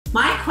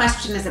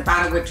question is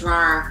about a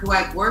withdrawer who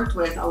I've worked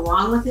with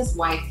along with his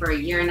wife for a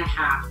year and a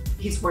half.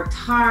 He's worked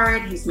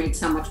hard, he's made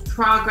so much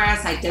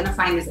progress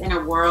identifying his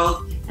inner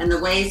world and the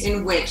ways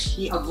in which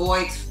he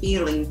avoids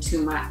feeling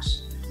too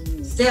much.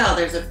 Still,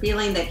 there's a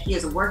feeling that he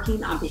is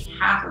working on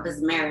behalf of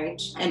his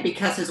marriage and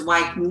because his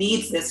wife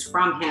needs this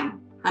from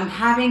him. I'm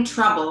having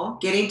trouble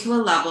getting to a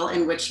level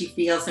in which he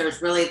feels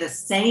there's really the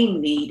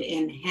same need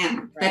in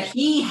him, that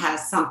he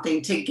has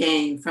something to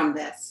gain from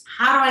this.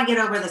 How do I get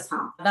over this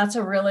hump? That's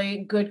a really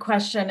good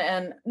question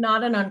and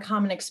not an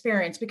uncommon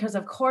experience because,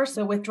 of course,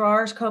 the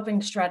withdrawer's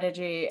coping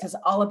strategy is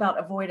all about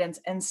avoidance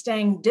and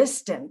staying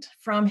distant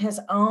from his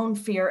own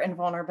fear and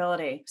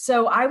vulnerability.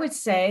 So I would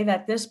say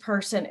that this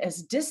person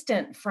is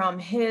distant from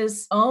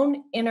his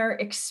own inner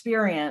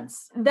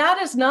experience.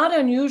 That is not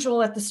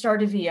unusual at the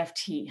start of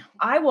EFT.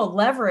 I will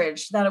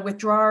leverage that a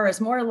withdrawer is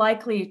more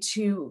likely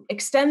to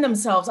extend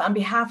themselves on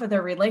behalf of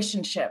their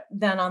relationship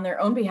than on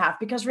their own behalf.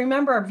 Because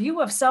remember, a view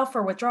of self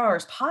for withdrawers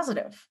is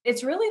positive.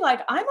 It's really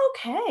like, I'm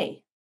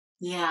okay.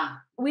 Yeah.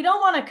 We don't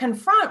want to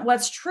confront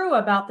what's true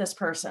about this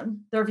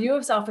person. Their view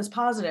of self is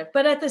positive.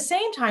 But at the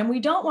same time, we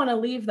don't want to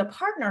leave the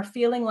partner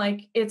feeling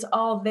like it's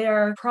all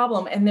their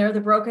problem and they're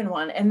the broken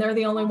one and they're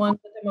the only one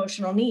with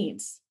emotional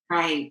needs.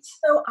 Right.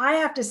 So I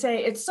have to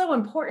say, it's so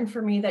important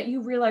for me that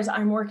you realize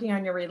I'm working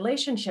on your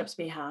relationship's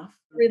behalf.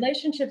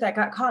 Relationship that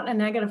got caught in a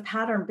negative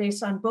pattern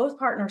based on both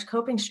partners'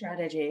 coping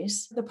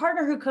strategies. The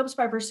partner who copes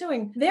by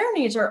pursuing, their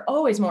needs are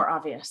always more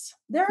obvious.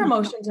 Their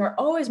emotions are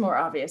always more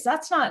obvious.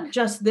 That's not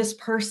just this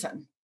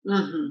person.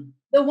 Mm-hmm.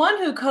 The one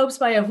who copes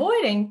by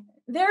avoiding,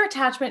 their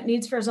attachment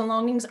needs, fears, and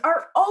longings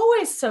are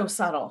always so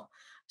subtle,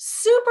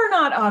 super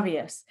not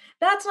obvious.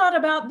 That's not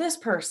about this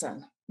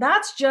person.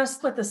 That's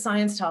just what the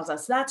science tells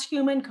us. That's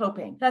human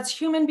coping. That's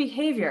human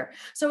behavior.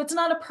 So it's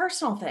not a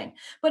personal thing.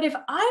 But if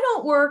I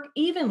don't work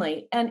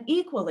evenly and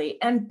equally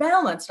and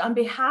balanced on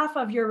behalf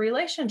of your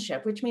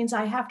relationship, which means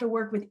I have to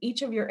work with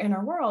each of your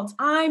inner worlds,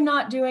 I'm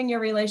not doing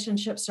your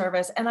relationship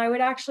service. And I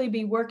would actually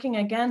be working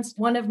against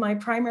one of my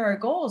primary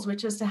goals,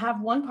 which is to have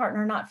one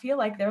partner not feel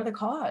like they're the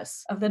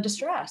cause of the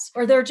distress,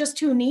 or they're just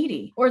too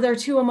needy, or they're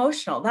too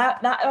emotional.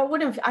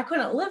 I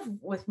couldn't live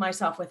with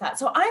myself with that.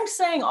 So I'm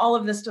saying all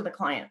of this to the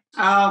client.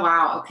 Oh,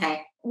 wow.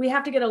 Okay. We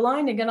have to get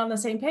aligned and get on the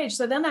same page.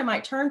 So then I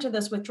might turn to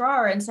this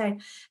withdrawer and say,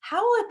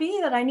 how will it be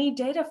that I need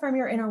data from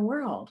your inner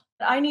world?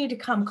 I need to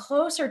come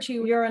closer to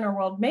your inner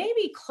world,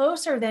 maybe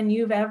closer than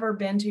you've ever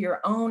been to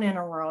your own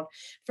inner world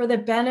for the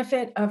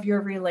benefit of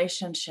your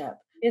relationship.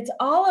 It's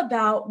all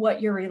about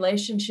what your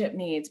relationship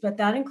needs, but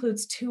that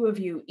includes two of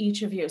you,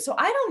 each of you. So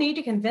I don't need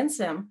to convince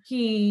him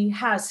he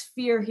has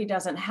fear he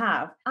doesn't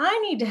have. I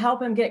need to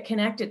help him get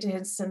connected to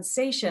his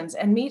sensations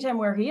and meet him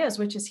where he is,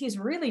 which is he's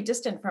really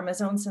distant from his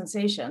own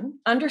sensation,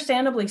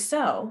 understandably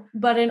so.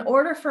 But in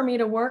order for me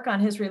to work on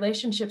his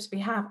relationship's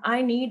behalf,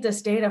 I need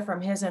this data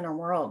from his inner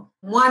world.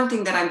 One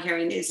thing that I'm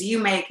hearing is you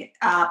make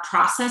a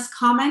process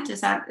comment.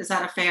 Is that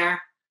a fair?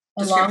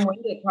 A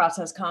long-winded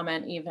process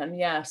comment even,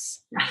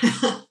 yes.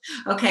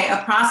 Okay,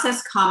 a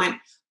process comment.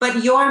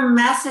 But your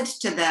message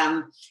to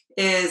them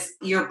is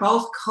you're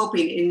both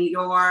coping in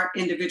your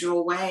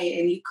individual way,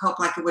 and you cope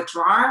like a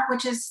withdrawer,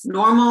 which is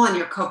normal, and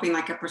you're coping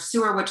like a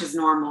pursuer, which is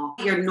normal.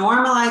 You're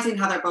normalizing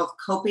how they're both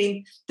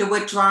coping. The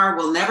withdrawer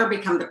will never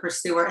become the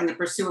pursuer, and the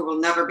pursuer will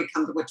never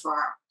become the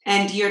withdrawer.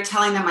 And you're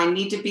telling them, I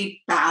need to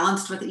be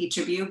balanced with each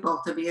of you,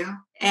 both of you.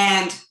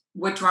 And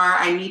withdrawer,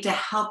 I need to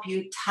help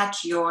you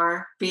touch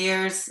your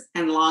fears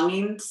and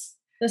longings.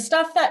 The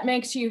stuff that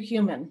makes you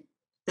human.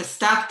 The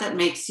stuff that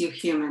makes you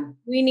human.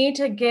 We need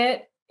to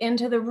get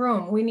into the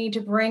room. We need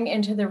to bring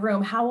into the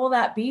room. How will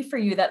that be for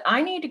you? That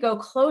I need to go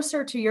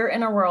closer to your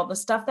inner world, the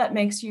stuff that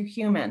makes you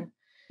human,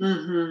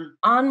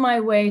 on my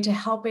way to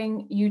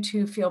helping you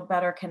two feel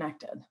better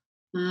connected.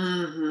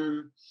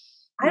 Mm-hmm.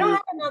 I don't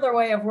have another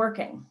way of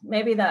working.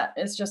 Maybe that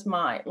is just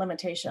my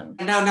limitation.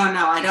 No.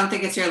 I don't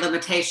think it's your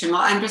limitation.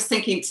 Well, I'm just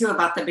thinking too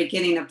about the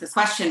beginning of this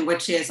question,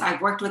 which is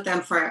I've worked with them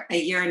for a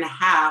year and a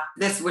half.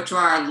 This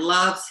withdrawer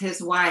loves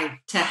his wife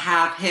to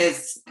have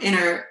his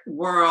inner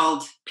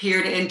world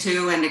peered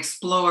into and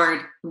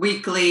explored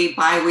weekly,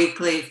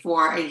 bi-weekly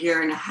for a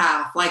year and a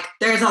half. Like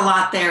there's a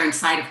lot there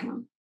inside of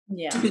him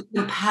to be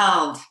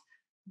compelled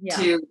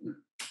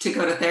to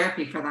go to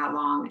therapy for that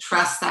long,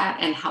 trust that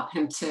and help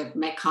him to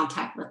make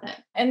contact with it.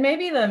 And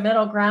maybe the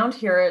middle ground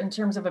here in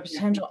terms of a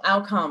potential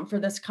outcome for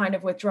this kind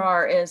of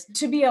withdrawer is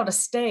to be able to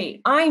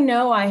state, I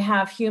know I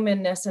have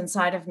humanness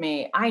inside of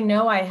me. I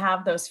know I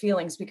have those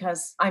feelings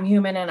because I'm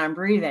human and I'm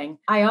breathing.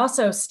 I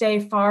also stay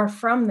far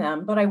from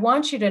them, but I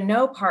want you to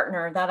know,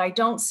 partner, that I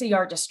don't see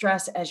our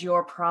distress as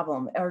your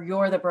problem or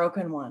you're the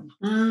broken one.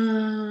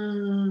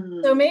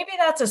 So maybe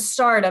that's a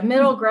start, a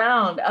middle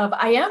ground of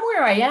I am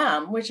where I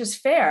am, which is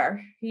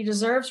fair. He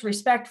deserves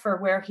respect for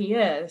where he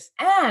is.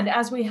 And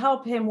as we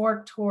help him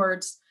work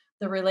towards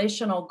the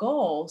relational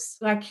goals,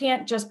 I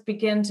can't just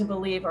begin to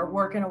believe or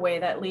work in a way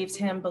that leaves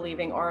him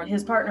believing or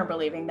his partner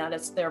believing that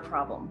it's their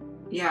problem.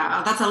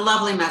 Yeah, that's a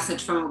lovely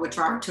message from a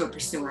withdrawer to a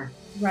pursuer.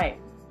 Right.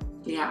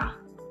 Yeah.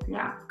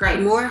 Yeah, For great.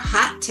 more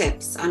hot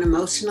tips on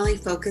emotionally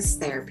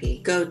focused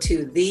therapy, go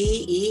to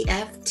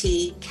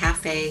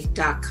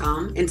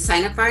theeftcafe.com and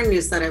sign up for our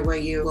newsletter where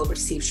you will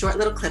receive short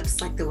little clips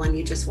like the one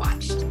you just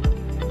watched.